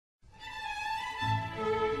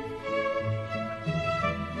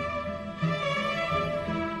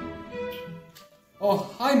Oh,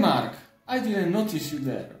 hi Mark! I didn't notice you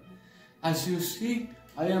there. As you see,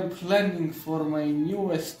 I am planning for my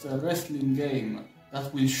newest wrestling game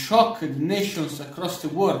that will shock the nations across the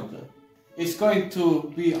world. It's going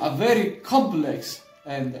to be a very complex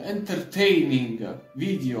and entertaining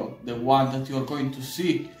video, the one that you're going to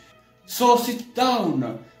see. So sit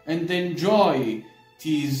down and enjoy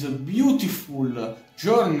this beautiful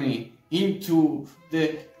journey into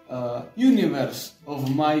the universe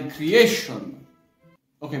of my creation.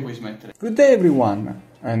 Ok, puoi smettere. Good day everyone,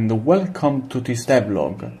 and welcome to this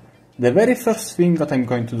devlog. The very first thing that I'm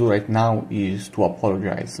going to do right now is to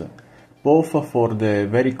apologize, both for the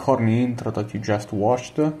very corny intro that you just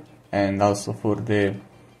watched, and also for the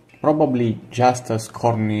probably just as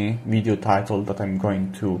corny video title that I'm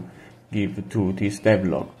going to give to this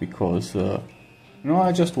devlog, because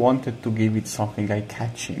I just wanted to give it something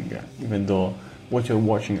eye-catching, even though what you're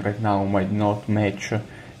watching right now might not match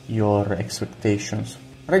your expectations.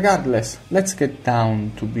 Regardless, let's get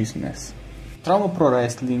down to business. Trauma Pro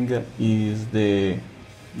Wrestling is the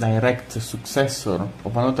direct successor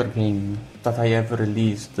of another game that I have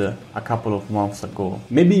released a couple of months ago,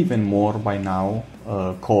 maybe even more by now,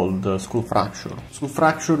 called Skull Fracture. Skull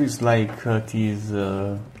Fracture is like this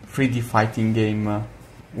 3D fighting game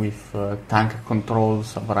with tank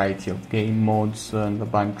controls, a variety of game modes, and a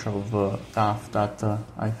bunch of stuff that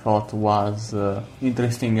I thought was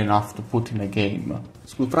interesting enough to put in a game.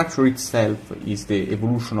 Skull Fracture itself is the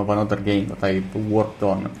evolution of another game that I worked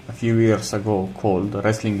on a few years ago called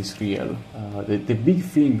Wrestling is Real. The big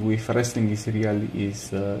thing with Wrestling is Real is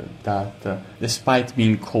that despite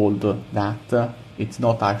being called that, it's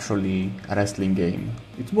not actually a wrestling game.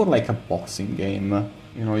 It's more like a boxing game.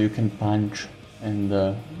 You can punch and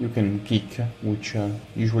you can kick, which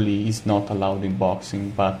usually is not allowed in boxing,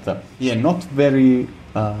 but not very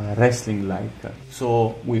wrestling-like.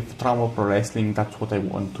 So with Trauma Pro Wrestling, that's what I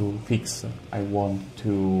want to fix. I want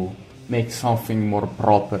to make something more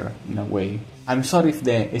proper in a way. I'm sorry if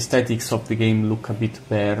the aesthetics of the game look a bit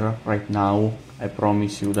bare right now. I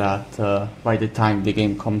promise you that by the time the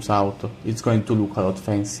game comes out, it's going to look a lot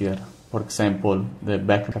fancier. For example, the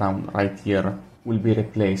background right here will be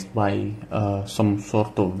replaced by some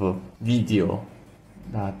sort of video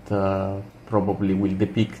that probably will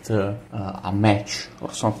depict a match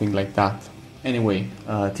or something like that. Anyway,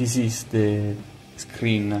 this is the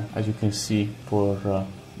screen, as you can see, for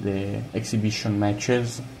the exhibition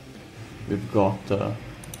matches. We've got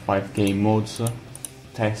 5 game modes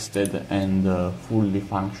tested and fully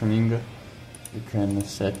functioning. You can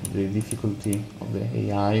set the difficulty of the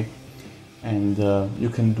AI, and you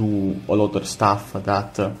can do all other stuff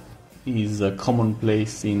that is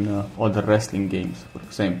commonplace in other wrestling games. For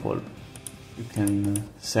example, you can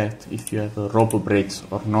set if you have rope breaks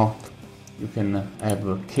or not. You can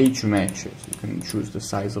have cage matches. You can choose the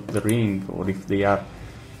size of the ring, or if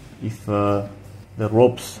the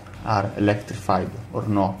ropes are electrified or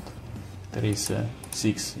not. There is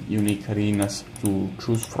 6 unique arenas to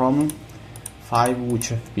choose from. 5 which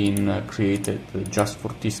have been created just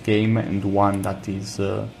for this game, and 1 that is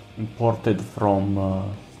imported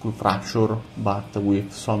from Skull Fracture, but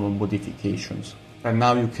with some modifications. Right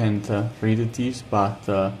now you can't read this, but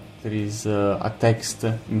there is a text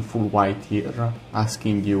in full white here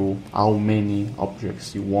asking you how many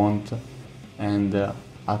objects you want and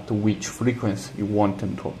at which frequency you want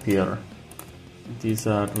them to appear. These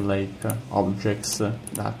are like objects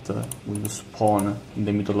that will spawn in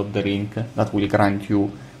the middle of the ring that will grant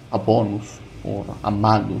you a bonus or a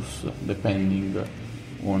malus depending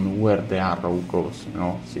on where the arrow goes.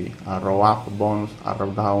 See, arrow up bonus,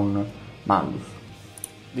 arrow down malus.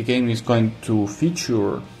 The game is going to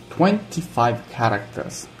feature 25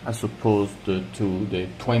 characters as opposed to the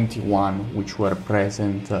 21 which were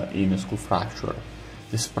present in Skull Fracture.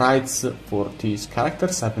 The sprites for these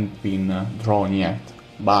characters haven't been drawn yet,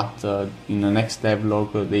 but in the next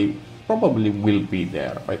devlog they probably will be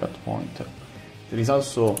there by that point. There is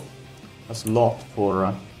also a slot for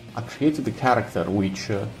a created character which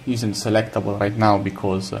isn't selectable right now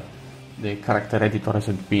because the character editor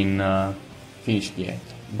hasn't been finished yet.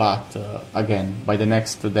 But again, by the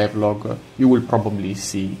next devlog you will probably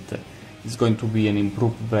see it. It's going to be an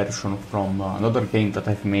improved version from another game that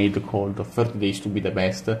I've made called 30 Days to be the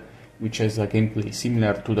Best, which has a gameplay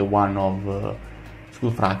similar to the one of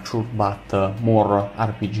Skull Fracture, but more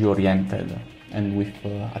RPG oriented and with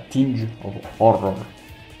a tinge of horror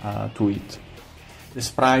to it. The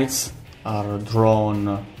sprites are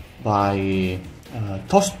drawn by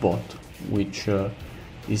Toastbot, which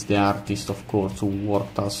is the artist, of course, who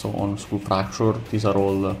worked also on Skull Fracture. These are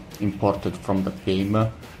all imported from that game,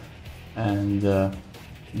 and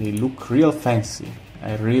They look real fancy.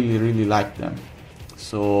 I really like them.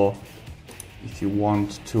 So if you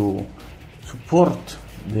want to support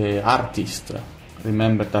the artist,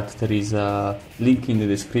 remember that there is a link in the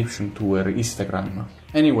description to her Instagram.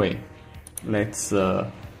 Anyway, let's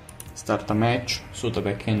start a match so that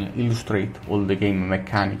I can illustrate all the game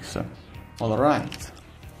mechanics. Alright,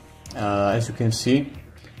 as you can see,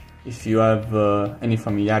 if you have any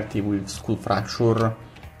familiarity with Skull Fracture,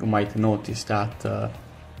 you might notice that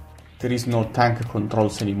there is no tank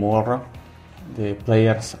controls anymore. The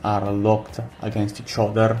players are locked against each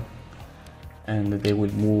other and they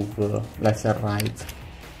will move left and right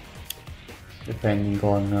depending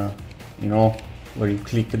on you know, where you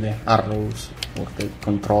click the arrows or the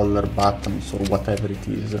controller buttons or whatever it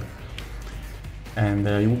is. And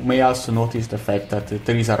you may also notice the fact that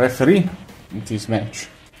there is a referee in this match,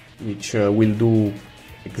 which will do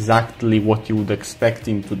exactly what you would expect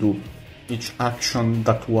him to do. Each action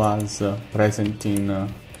that was present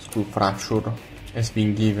in Skull Fracture has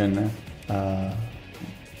been given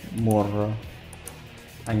more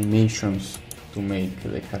animations to make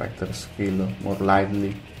the characters feel more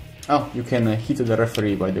lively. Oh, you can hit the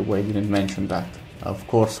referee, by the way, I didn't mention that. Of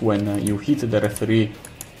course, when you hit the referee,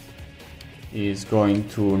 he is going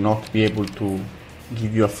to not be able to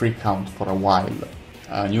give you a free count for a while.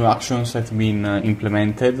 New actions have been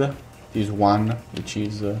implemented. This one, which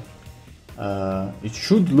is it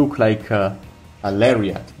should look like a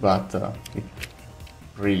lariat, but it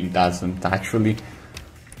really doesn't actually.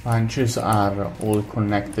 Punches are all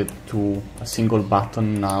connected to a single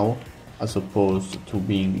button now, as opposed to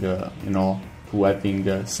being, you know, to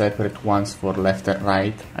having separate ones for left and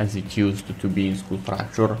right, as it used to be in Skull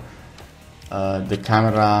Fracture. The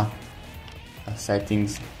camera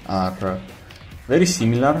settings are very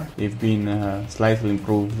similar, they've been slightly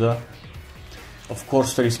improved. Of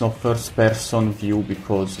course there is no first person view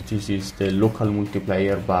because this is the local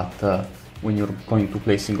multiplayer, but when you're going to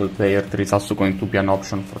play single player there is also going to be an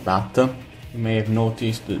option for that. You may have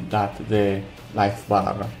noticed that the life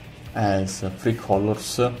bar has three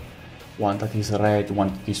colors, one that is red, one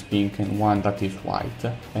that is pink and one that is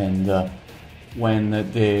white. And when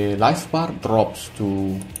the life bar drops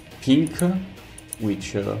to pink,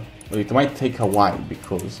 which well, it might take a while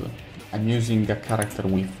because I'm using a character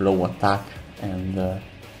with low attack and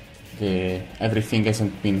everything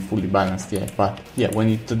hasn't been fully balanced yet, but yeah, when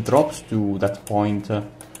it drops to that point,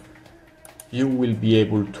 you will be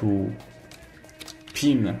able to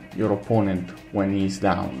pin your opponent when he is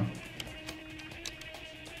down.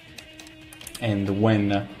 And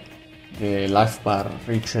when the life bar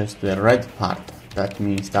reaches the red part, that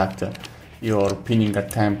means that your pinning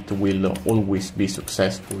attempt will always be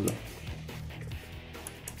successful,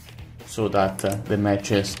 so that the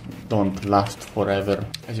matches don't last forever.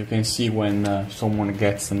 As you can see, when someone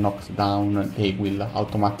gets knocked down, they will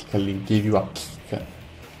automatically give you a kick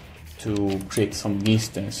to create some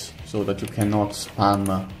distance, so that you cannot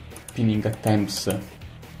spam pinning attempts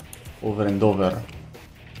over and over.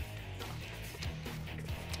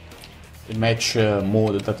 The match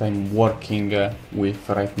mode that I'm working with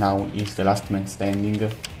right now is the last man standing,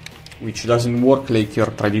 which doesn't work like your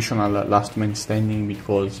traditional last man standing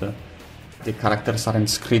because the characters aren't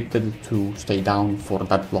scripted to stay down for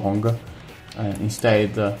that long.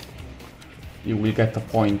 Instead, you will get a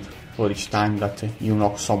point for each time that you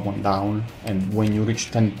knock someone down, and when you reach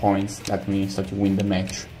 10 points, that means that you win the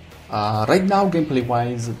match. Right now, gameplay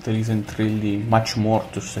wise, there isn't really much more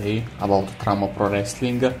to say about Trauma Pro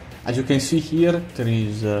Wrestling. As you can see here, there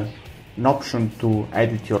is an option to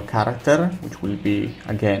edit your character, which will be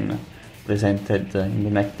again presented in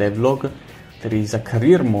the next devlog. There is a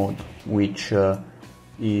career mode, which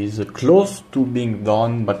is close to being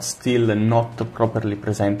done but still not properly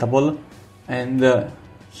presentable. And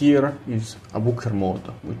here is a booker mode,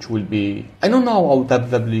 which will be... I don't know how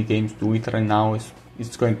WWE games do it right now.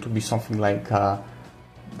 It's going to be something like a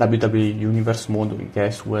WWE Universe mode, I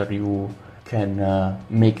guess, where you can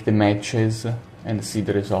make the matches and see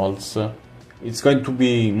the results. It's going to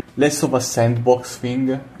be less of a sandbox thing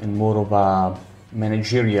and more of a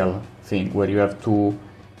managerial thing, where you have to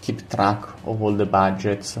keep track of all the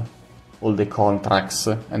budgets, all the contracts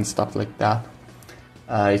and stuff like that.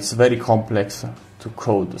 It's very complex to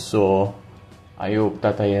code, so I hope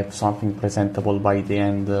that I have something presentable by the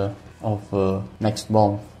end of next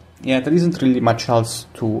month. Yeah, there isn't really much else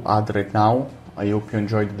to add right now. I hope you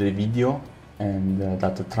enjoyed the video and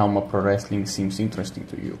that the Trauma Pro Wrestling seems interesting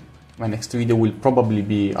to you. My next video will probably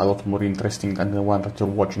be a lot more interesting than the one that you're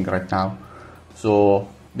watching right now, so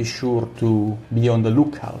be sure to be on the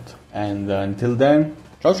lookout. And until then,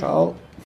 ciao ciao!